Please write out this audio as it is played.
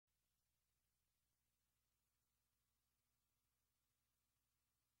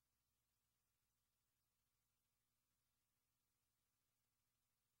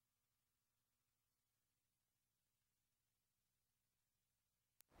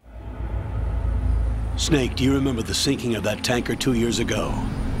Snake, do you remember the sinking of that tanker 2 years ago?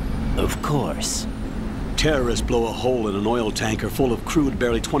 Of course. Terrorists blow a hole in an oil tanker full of crude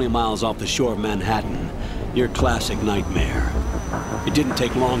barely 20 miles off the shore of Manhattan. Your classic nightmare. It didn't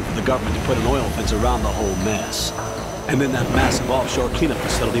take long for the government to put an oil fence around the whole mess. And then that massive offshore cleanup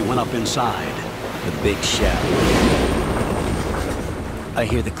facility went up inside. The big shell. I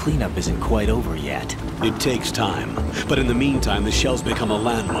hear the cleanup isn't quite over yet. It takes time. But in the meantime, the shell's become a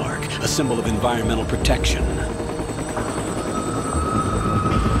landmark, a symbol of environmental protection.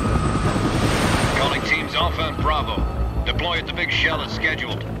 Calling teams Alpha and Bravo. Deploy at the big shell as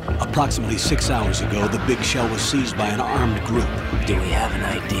scheduled. Approximately 6 hours ago, the big shell was seized by an armed group. Do we have an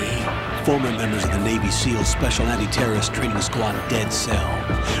ID? Former members of the Navy SEAL Special Anti-Terrorist Training Squad Dead Cell.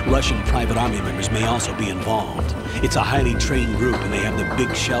 Russian private army members may also be involved. It's a highly trained group and they have the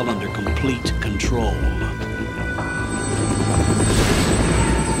big shell under complete control.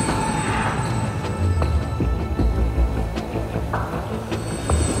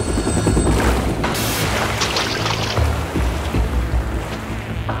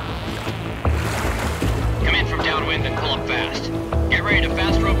 Come in from downwind and pull up fast. Get ready to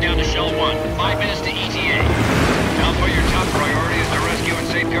fast rope down to Shell 1. 5 minutes to ETA. Alpha, your top priority is to rescue and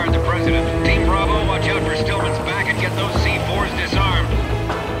safeguard the President. Team Bravo, watch out for Stillman's back and get those C4s disarmed.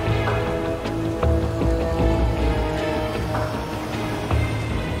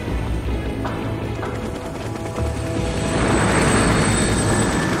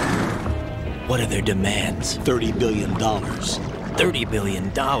 What are their demands? $30 billion. $30 billion?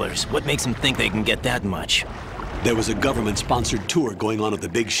 What makes them think they can get that much? There was a government-sponsored tour going on at the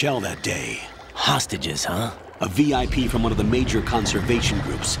big shell that day. Hostages, huh? A VIP from one of the major conservation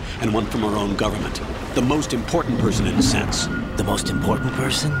groups, and one from our own government. The most important person in a sense. The most important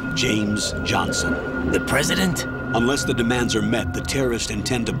person? James Johnson. The President? Unless the demands are met, the terrorists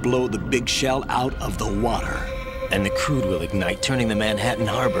intend to blow the big shell out of the water. And the crude will ignite, turning the Manhattan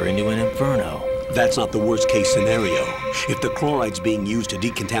Harbor into an inferno. That's not the worst-case scenario. If the chlorides being used to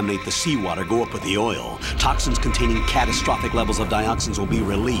decontaminate the seawater go up with the oil, toxins containing catastrophic levels of dioxins will be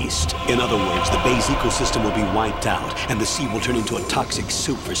released. In other words, the bay's ecosystem will be wiped out, and the sea will turn into a toxic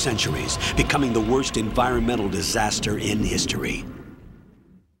soup for centuries, becoming the worst environmental disaster in history.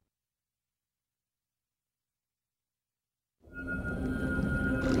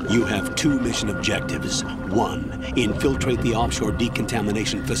 You have 2 mission objectives. 1, infiltrate the offshore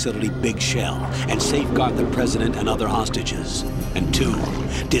decontamination facility Big Shell and safeguard the President and other hostages. And 2,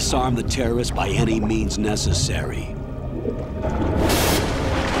 disarm the terrorists by any means necessary.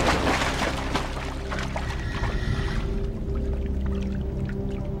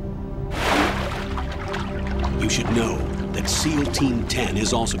 You should know that SEAL Team 10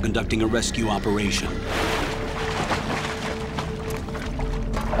 is also conducting a rescue operation.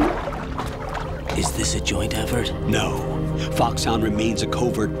 Is this a joint effort? No. Foxhound remains a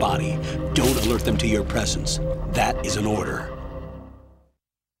covert body. Don't alert them to your presence. That is an order.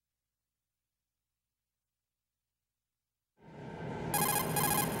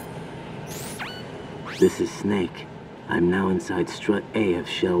 This is Snake. I'm now inside Strut A of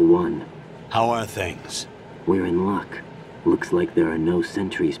Shell 1. How are things? We're in luck. Looks like there are no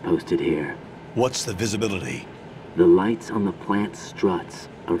sentries posted here. What's the visibility? The lights on the plant struts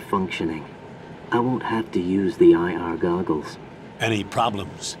are functioning. I won't have to use the IR goggles. Any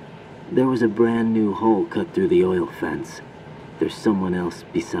problems? There was a brand new hole cut through the oil fence. There's someone else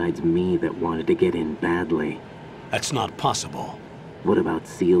besides me that wanted to get in badly. That's not possible. What about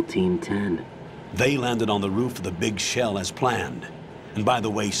SEAL Team 10? They landed on the roof of the Big Shell as planned. And by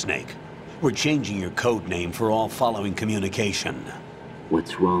the way, Snake, we're changing your code name for all following communication.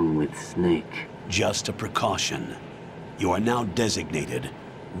 What's wrong with Snake? Just a precaution. You are now designated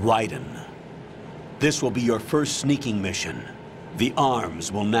Raiden. This will be your first sneaking mission. The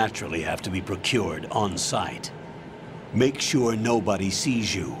arms will naturally have to be procured on site. Make sure nobody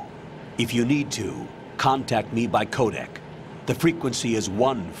sees you. If you need to, contact me by codec. The frequency is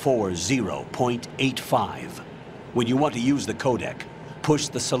 140.85. When you want to use the codec, push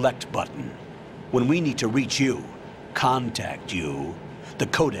the select button. When we need to reach you, contact you, the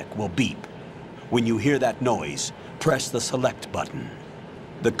codec will beep. When you hear that noise, press the select button.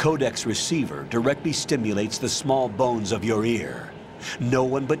 The codec's receiver directly stimulates the small bones of your ear. No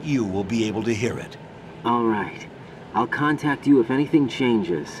one but you will be able to hear it. All right. I'll contact you if anything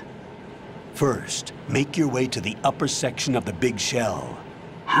changes. First, make your way to the upper section of the Big Shell.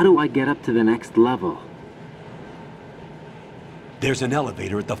 How do I get up to the next level? There's an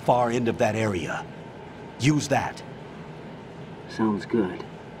elevator at the far end of that area. Use that. Sounds good.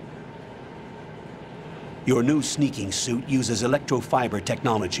 Your new sneaking suit uses electrofiber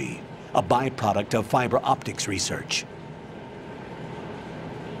technology. a byproduct of fiber optics research.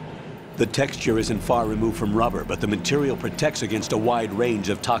 The texture isn't far removed from rubber, but the material protects against a wide range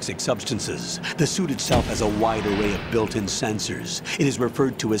of toxic substances. The suit itself has a wide array of built-in sensors. It is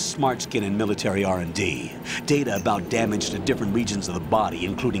referred to as smart skin in military R&D. Data about damage to different regions of the body,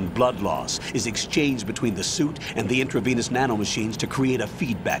 including blood loss, is exchanged between the suit and the intravenous nanomachines to create a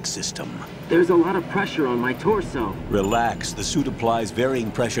feedback system. There's a lot of pressure on my torso. Relax. The suit applies varying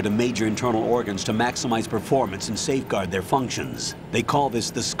pressure to major internal organs to maximize performance and safeguard their functions. They call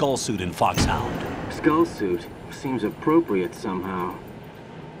this the skull suit in Foxhound. Skull suit seems appropriate somehow.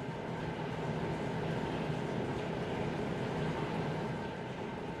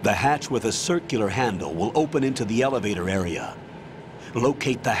 The hatch with a circular handle will open into the elevator area.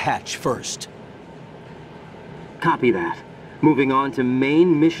 Locate the hatch first. Copy that. Moving on to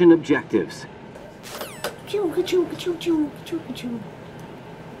main mission objectives.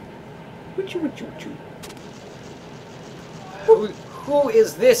 Who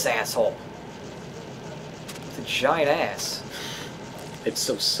is this asshole? With a giant ass. It's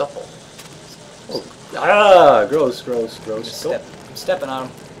so supple. Oh. Ah, gross, gross, gross. I'm stepping on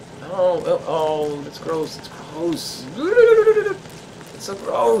him. Oh, it's gross, it's gross. It's so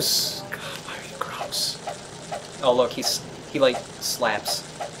gross. God, why are you gross? Oh look, he like slaps.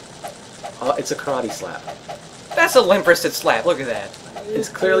 It's a karate slap. That's a limp-wristed slap. Look at that. It's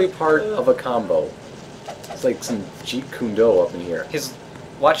clearly part of a combo. It's like some Jeet Kune Do up in here.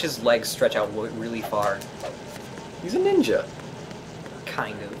 Watch his legs stretch out really far. He's a ninja.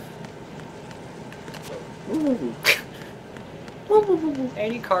 Kind of. Ooh.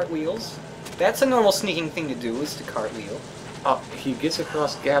 And he cartwheels. That's a normal sneaking thing to do, is to cartwheel. He gets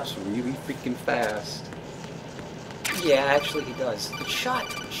across gaps really freaking fast. Yeah, actually he does. But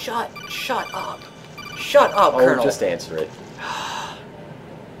shut up. Shut up, Colonel. Just answer it.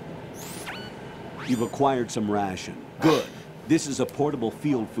 You've acquired some ration. Good. This is a portable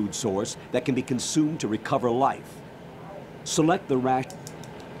field food source that can be consumed to recover life. Select the ration.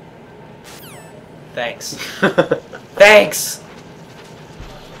 Thanks. Thanks!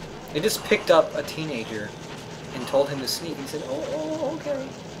 They just picked up a teenager and told him to sneak and said, oh, okay.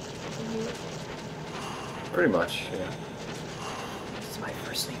 Pretty much, yeah. This is my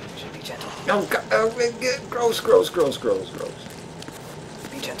first sneak. You should be gentle. Oh, God, gross, gross, gross, gross, gross.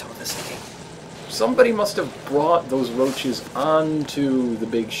 Be gentle with the sneaking. Somebody must have brought those roaches onto the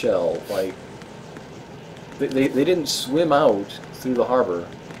big shell. Like, they didn't swim out through the harbor.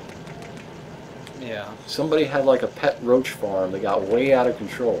 Yeah. Somebody had like a pet roach farm that got way out of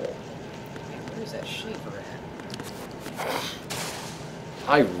control. Man, where's that shaver at?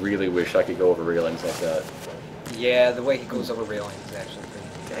 I really wish I could go over railings like that. Yeah, the way he goes over railings is actually pretty...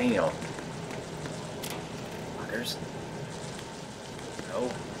 Damn. Fuckers.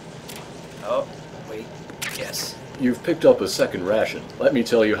 No. Oh, wait. Yes. You've picked up a second ration. Let me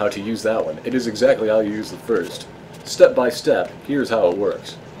tell you how to use that one. It is exactly how you use the first. Step by step, here's how it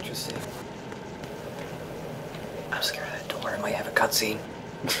works. Interesting. I'm scared of that door. It might have a cutscene.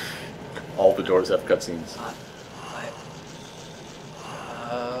 All the doors have cutscenes.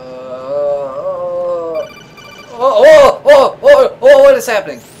 What is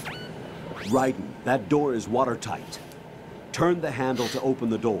happening? Raiden, that door is watertight. Turn the handle to open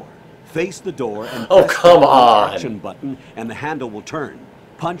the door. Face the door and press come the on. action button, and the handle will turn.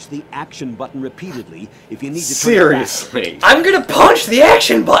 Punch the action button repeatedly if you need to. Seriously? I'm gonna punch the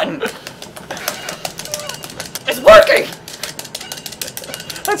action button. It's working.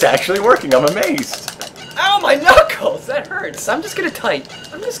 That's actually working. I'm amazed. Ow, my knuckles! That hurts. I'm just gonna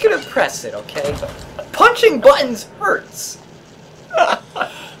press it, okay? Punching buttons hurts.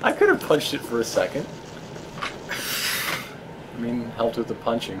 I could have punched it for a second. I mean, helped with the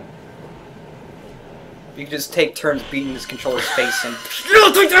punching. You could just take turns beating this controller's face and...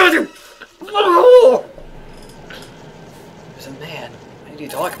 There's a man. I need to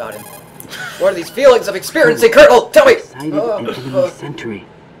talk about him. What are these feelings I'm experiencing, Colonel? Tell me! Sighted an enemy sentry.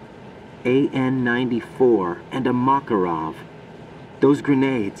 AN-94 and a Makarov. Those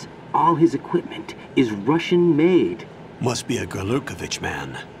grenades, all his equipment, is Russian-made. Must be a Gorlukovich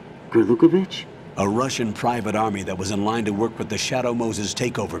man. Gorlukovich? A Russian private army that was in line to work with the Shadow Moses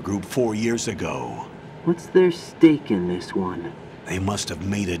takeover group 4 years ago. What's their stake in this one? They must have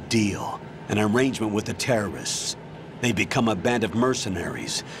made a deal, an arrangement with the terrorists. They become a band of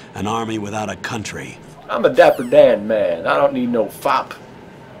mercenaries, an army without a country. I'm a Dapper Dan man. I don't need no fop.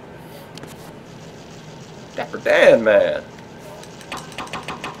 Dapper Dan man.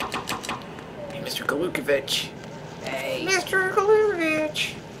 Hey, Mr. Gorlukovich. Hey. Mr.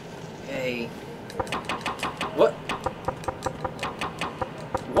 Gorlukovich. Hey. What?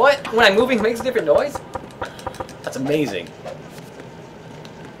 What? When I'm moving, it makes a different noise? That's amazing.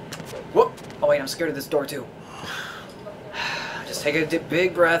 Whoop! Oh wait, I'm scared of this door too. Just take a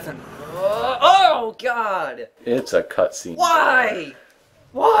big breath and... Oh, God! It's a cutscene. Why?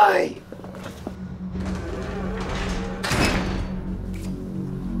 Why?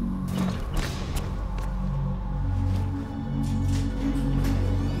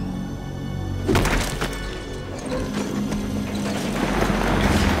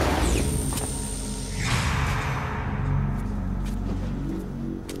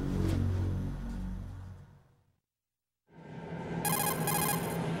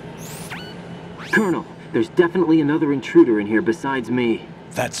 Colonel, there's definitely another intruder in here besides me.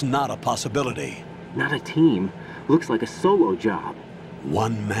 That's not a possibility. Not a team. Looks like a solo job.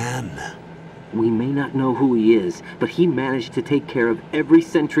 One man. We may not know who he is, but he managed to take care of every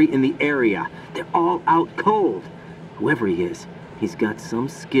sentry in the area. They're all out cold. Whoever he is, he's got some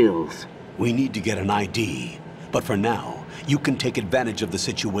skills. We need to get an ID. But for now, you can take advantage of the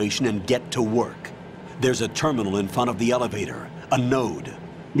situation and get to work. There's a terminal in front of the elevator. A node.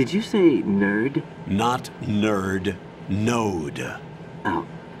 Did you say nerd? Not nerd. Node. Oh,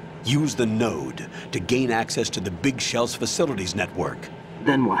 Use the node to gain access to the Big Shell's facilities network.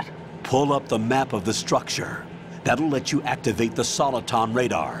 then what? Pull up the map of the structure. That'll let you activate the Soliton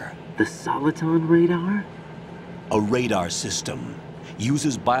radar. The Soliton radar? A radar system.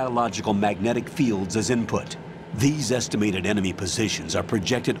 Uses biological magnetic fields as input. These estimated enemy positions are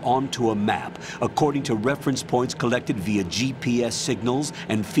projected onto a map according to reference points collected via GPS signals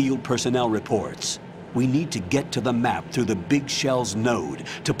and field personnel reports. We need to get to the map through the Big Shell's node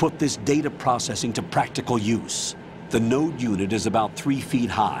to put this data processing to practical use. The node unit is about 3 feet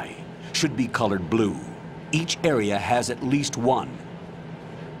high. Should be colored blue. Each area has at least one.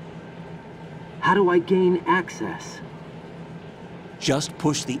 How do I gain access? Just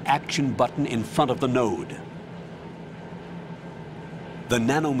push the action button in front of the node. The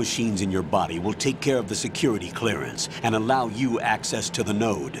nanomachines in your body will take care of the security clearance and allow you access to the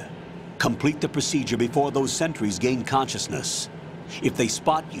node. Complete the procedure before those sentries gain consciousness. If they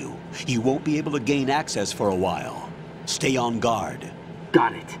spot you, you won't be able to gain access for a while. Stay on guard.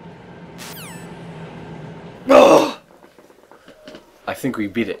 Got it. I think we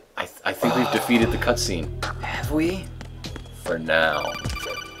beat it. I think we've defeated the cutscene. Have we? For now.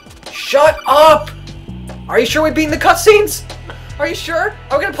 Shut up! Are you sure we've beaten the cutscenes? Are you sure?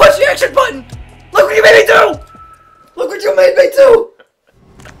 I'm gonna push the action button! Look what you made me do! Look what you made me do!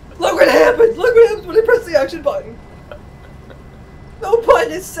 Look what happened! Look what happens when I press the action button! No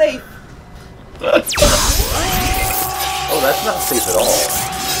button is safe! Oh, that's not safe at all.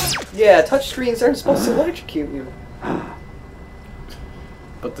 Yeah, touchscreens aren't supposed to electrocute you.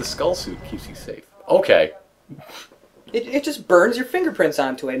 But the skull suit keeps you safe. Okay. It just burns your fingerprints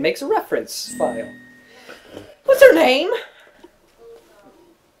onto it and makes a reference file. What's her name?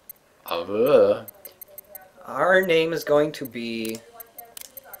 Our name is going to be...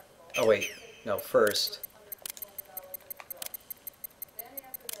 Oh wait, no, first.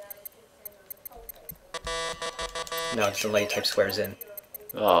 No, it's delay type squares in.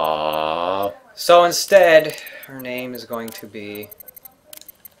 Aww. So instead, her name is going to be...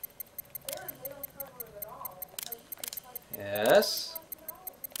 Yes.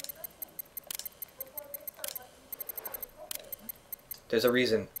 There's a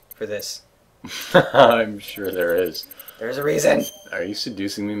reason for this. I'm sure there is. There's a reason. Are you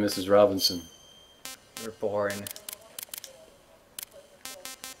seducing me, Mrs. Robinson? You're boring.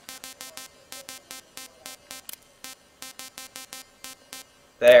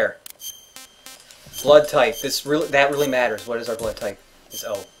 There. Blood type. That really matters. What is our blood type? It's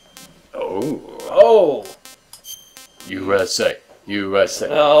O. Oh. Oh! USA. USA.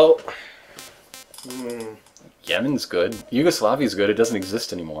 No. Yemen's good. Yugoslavia's good. It doesn't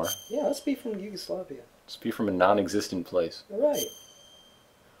exist anymore. Yeah, let's be from Yugoslavia. Let's be from a non-existent place. Alright.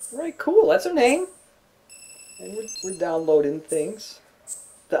 Alright, cool. That's our name. And we're downloading things.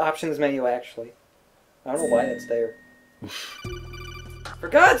 The options menu, actually. I don't know why that's there. For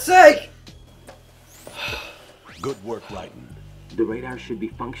God's sake! Good work, Raiden. The radar should be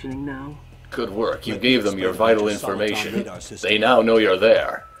functioning now? Good work. You gave them your vital information. They now know you're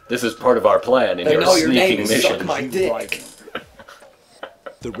there. This is part of our plan in your sneaking mission. Suck my dick.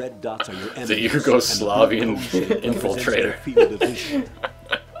 The red dots are your enemies. The Yugoslavian infiltrator.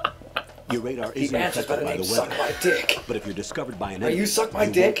 Your radar isn't affected by the suck weather. my dick. But if you're discovered by an Are enemy, you suck my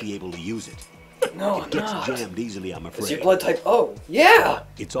you dick? won't be able to use it. No, It I'm gets not. jammed easily, I'm afraid. Is your blood type O? Yeah!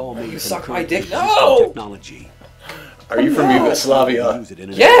 It's all made you from suck my currently dick? existing No! technology. Are you from No. Yugoslavia? Use it in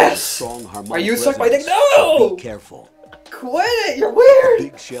a Yes! strong harmonic Are you suck my dick? resonance. No! Be careful. Quit it! You're weird!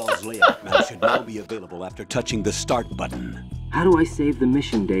 Big Shell's layout map should now be available after touching the Start button. How do I save the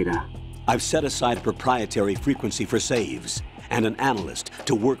mission data? I've set aside a proprietary frequency for saves, and an analyst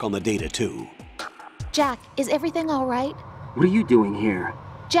to work on the data too. Jack, is everything all right? What are you doing here?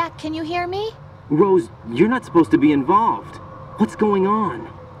 Jack, can you hear me? Rose, you're not supposed to be involved. What's going on?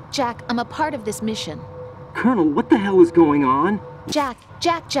 Jack, I'm a part of this mission. Colonel, what the hell is going on? Jack.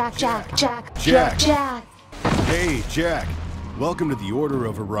 Hey, Jack. Welcome to the Order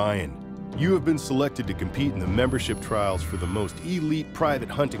of Orion. You have been selected to compete in the membership trials for the most elite private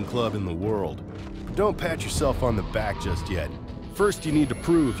hunting club in the world. But don't pat yourself on the back just yet. First, you need to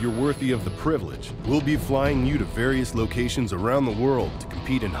prove you're worthy of the privilege. We'll be flying you to various locations around the world to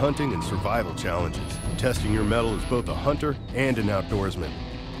compete in hunting and survival challenges, testing your mettle as both a hunter and an outdoorsman.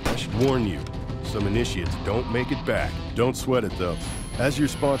 I should warn you, some initiates don't make it back. Don't sweat it, though. As your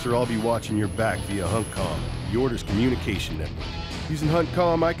sponsor, I'll be watching your back via HuntComm, the Order's communication network. Using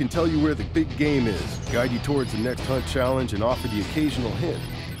HuntComm, I can tell you where the big game is, guide you towards the next hunt challenge, and offer the occasional hint.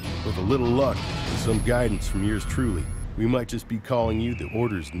 With a little luck and some guidance from yours truly, we might just be calling you the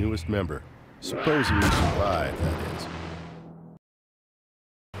Order's newest member. Supposing you survive, that is.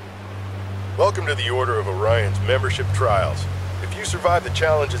 Welcome to the Order of Orion's membership trials. If you survive the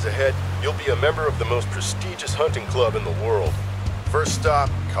challenges ahead, you'll be a member of the most prestigious hunting club in the world. First stop,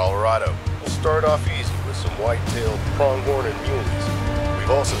 Colorado. We'll start off easy with some white-tailed, pronghorn, and muleys. We've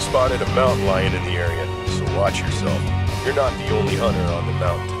also spotted a mountain lion in the area, so watch yourself. You're not the only hunter on the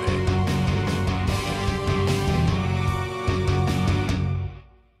mountain today.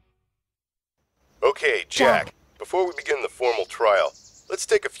 Okay, Jack, before we begin the formal trial, let's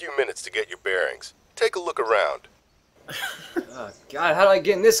take a few minutes to get your bearings. Take a look around. Oh, God, how do I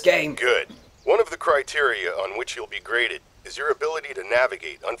get in this game? Good. One of the criteria on which you'll be graded is your ability to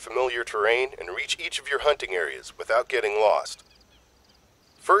navigate unfamiliar terrain and reach each of your hunting areas without getting lost.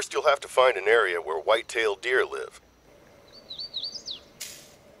 First, you'll have to find an area where white-tailed deer live.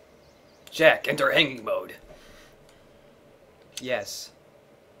 Jack, enter hanging mode. Yes.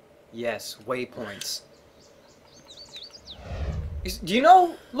 Yes, waypoints. Do you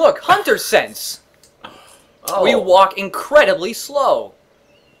know? Look, hunter sense. Oh. We walk incredibly slow.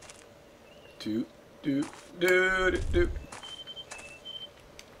 Do.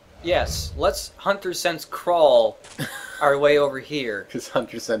 Yes, let's hunter sense crawl our way over here. Because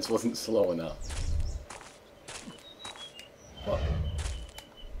Hunter Sense wasn't slow enough. Well,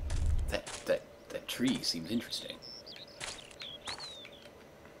 that tree seems interesting.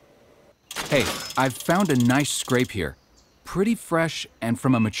 Hey, I've found a nice scrape here. Pretty fresh and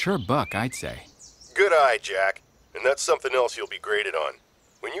from a mature buck, I'd say. Good eye, Jack. And that's something else you'll be graded on.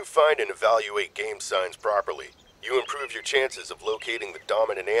 When you find and evaluate game signs properly, you improve your chances of locating the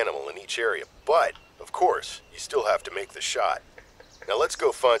dominant animal in each area. But, of course, you still have to make the shot. Now let's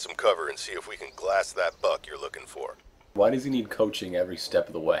go find some cover and see if we can glass that buck you're looking for. Why does he need coaching every step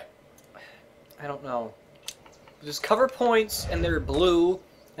of the way? I don't know. Just cover points, and they're blue,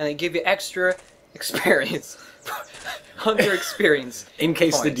 and they give you extra experience. Hunter experience. In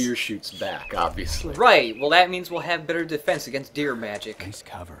case the points. deer shoots back, obviously. Right, well that means we'll have better defense against deer magic. Nice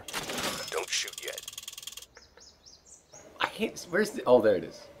cover. Don't shoot yet. I can't. Where's the. Oh, there it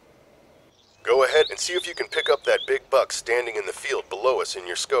is. Go ahead and see if you can pick up that big buck standing in the field below us in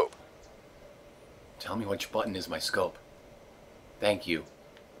your scope. Tell me which button is my scope. Thank you.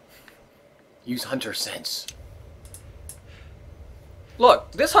 Use Hunter Sense.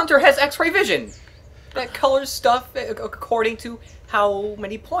 Look, this hunter has X-ray vision. That colors stuff according to how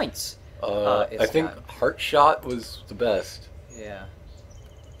many points. I think got. Heart Shot was the best. Yeah.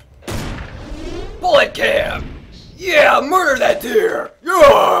 Bullet cam! Yeah, murder that deer!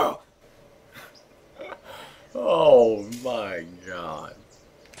 Yeah! Oh my god.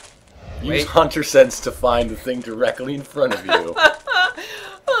 Use Wait. Hunter Sense to find the thing directly in front of you.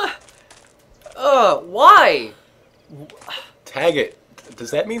 Why? Tag it.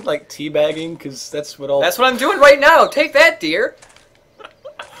 Does that mean like teabagging? Because that's what all. That's what I'm doing right now. Take that, deer.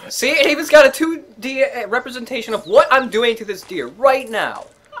 See, it even's got a 2D representation of what I'm doing to this deer right now.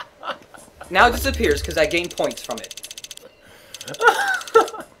 Now it disappears because I gained points from it.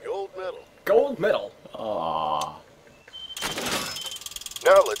 Gold medal. Gold medal. Aww.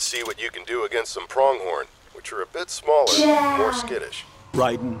 Now let's see what you can do against some pronghorn, which are a bit smaller and more skittish.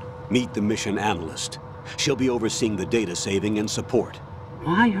 Ryden, meet the mission analyst. She'll be overseeing the data saving and support.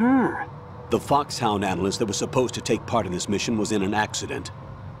 Why her? The Foxhound analyst that was supposed to take part in this mission was in an accident.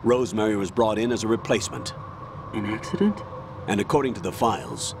 Rosemary was brought in as a replacement. An accident? And according to the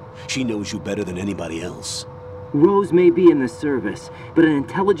files, she knows you better than anybody else. Rose may be in the service, but an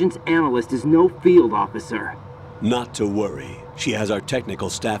intelligence analyst is no field officer. Not to worry. She has our technical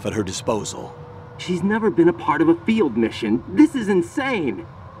staff at her disposal. She's never been a part of a field mission. This is insane.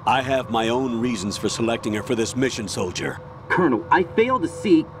 I have my own reasons for selecting her for this mission, soldier. Colonel, I fail to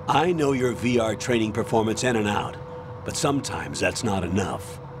see... I know your VR training performance in and out, but sometimes that's not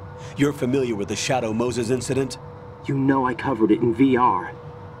enough. You're familiar with the Shadow Moses incident? You know I covered it in VR.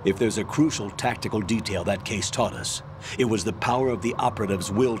 If there's a crucial tactical detail that case taught us, it was the power of the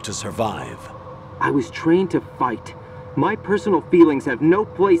operative's will to survive. I was trained to fight. My personal feelings have no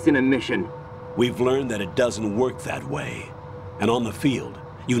place in a mission. We've learned that it doesn't work that way. And on the field,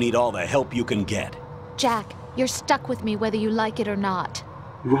 you need all the help you can get. Jack, you're stuck with me whether you like it or not.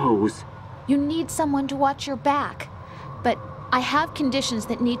 Rose. You need someone to watch your back. But I have conditions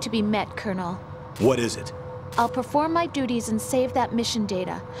that need to be met, Colonel. What is it? I'll perform my duties and save that mission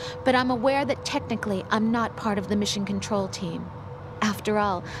data, but I'm aware that technically I'm not part of the mission control team. After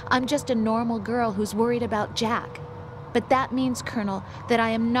all, I'm just a normal girl who's worried about Jack. But that means, Colonel, that I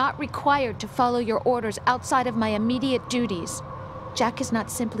am not required to follow your orders outside of my immediate duties. Jack is not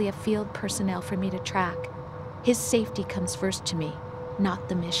simply a field personnel for me to track. His safety comes first to me, not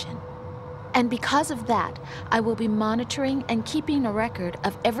the mission. And because of that, I will be monitoring and keeping a record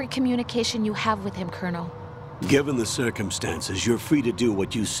of every communication you have with him, Colonel. Given the circumstances, you're free to do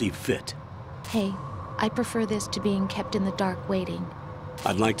what you see fit. Hey, I prefer this to being kept in the dark waiting.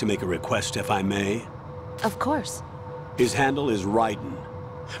 I'd like to make a request, if I may. Of course. His handle is Raiden.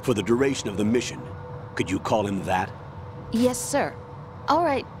 For the duration of the mission, could you call him that? Yes, sir. All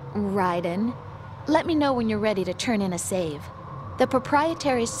right, Raiden. Let me know when you're ready to turn in a save. The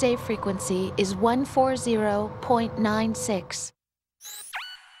proprietary save frequency is 140.96.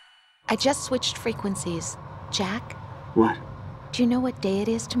 I just switched frequencies. Jack? What? Do you know what day it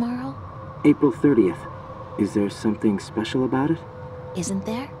is tomorrow? April 30th. Is there something special about it? Isn't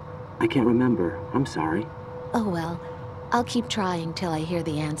there? I can't remember. I'm sorry. Oh well. I'll keep trying till I hear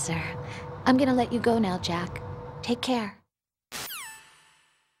the answer. I'm gonna let you go now, Jack. Take care.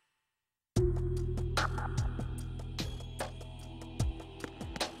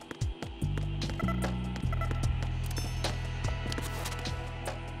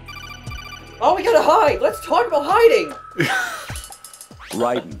 Oh, we gotta hide! Let's talk about hiding!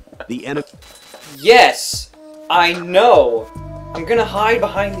 Raiden, the enemy... Yes! I know! I'm gonna hide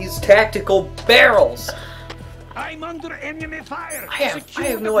behind these tactical barrels! I'm under enemy fire! I have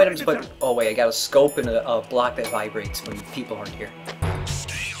no items but... Oh wait, I got a scope and a block that vibrates when people aren't here.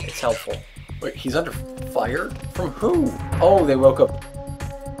 It's helpful. Wait, he's under fire? From who? Oh, they woke up.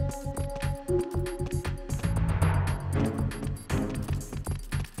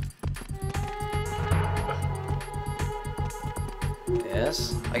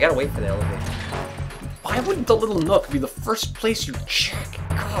 Yes? I gotta wait for the elevator. Why wouldn't the little nook be the first place you check?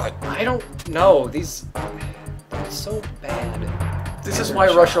 God, I don't know. These... They're so bad. This is why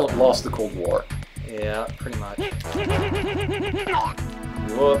Russia lost the Cold War. Yeah, pretty much.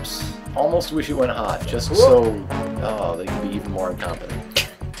 Whoops. Almost wish it went hot, just so they can be even more incompetent.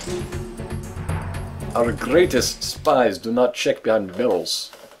 Our greatest spies do not check behind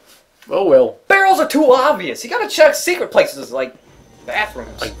barrels. Oh well. Barrels are too obvious. You gotta check secret places like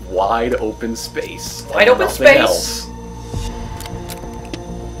bathrooms. Like wide open space. Wide open space? Else.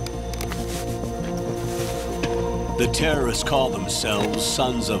 The terrorists call themselves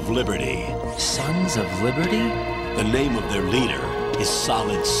Sons of Liberty. Sons of Liberty? The name of their leader is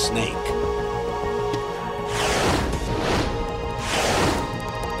Solid Snake.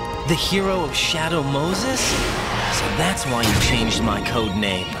 The hero of Shadow Moses? So that's why you changed my code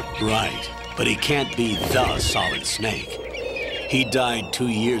name. Right, but he can't be the Solid Snake. He died 2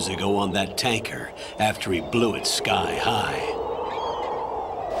 years ago on that tanker after he blew it sky high.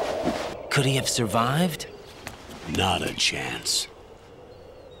 Could he have survived? Not a chance.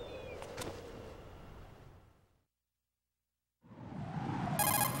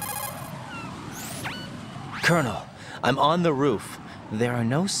 Colonel, I'm on the roof. There are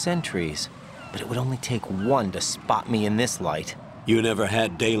no sentries, but it would only take one to spot me in this light. You never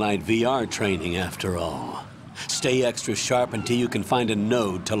had daylight VR training after all. Stay extra sharp until you can find a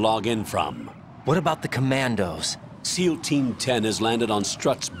node to log in from. What about the commandos? SEAL Team 10 has landed on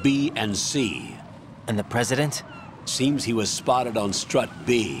struts B and C. And the president? Seems he was spotted on strut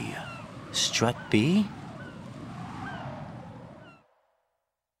B. Strut B?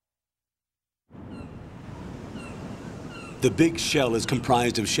 The big shell is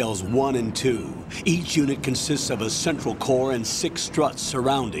comprised of shells 1 and 2. Each unit consists of a central core and 6 struts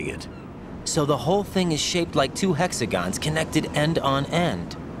surrounding it. So the whole thing is shaped like 2 hexagons connected end on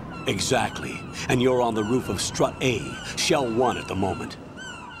end. Exactly. And you're on the roof of strut A, shell 1 at the moment.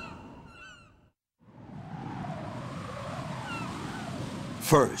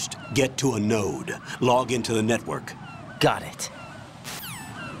 First, get to a node. Log into the network. Got it.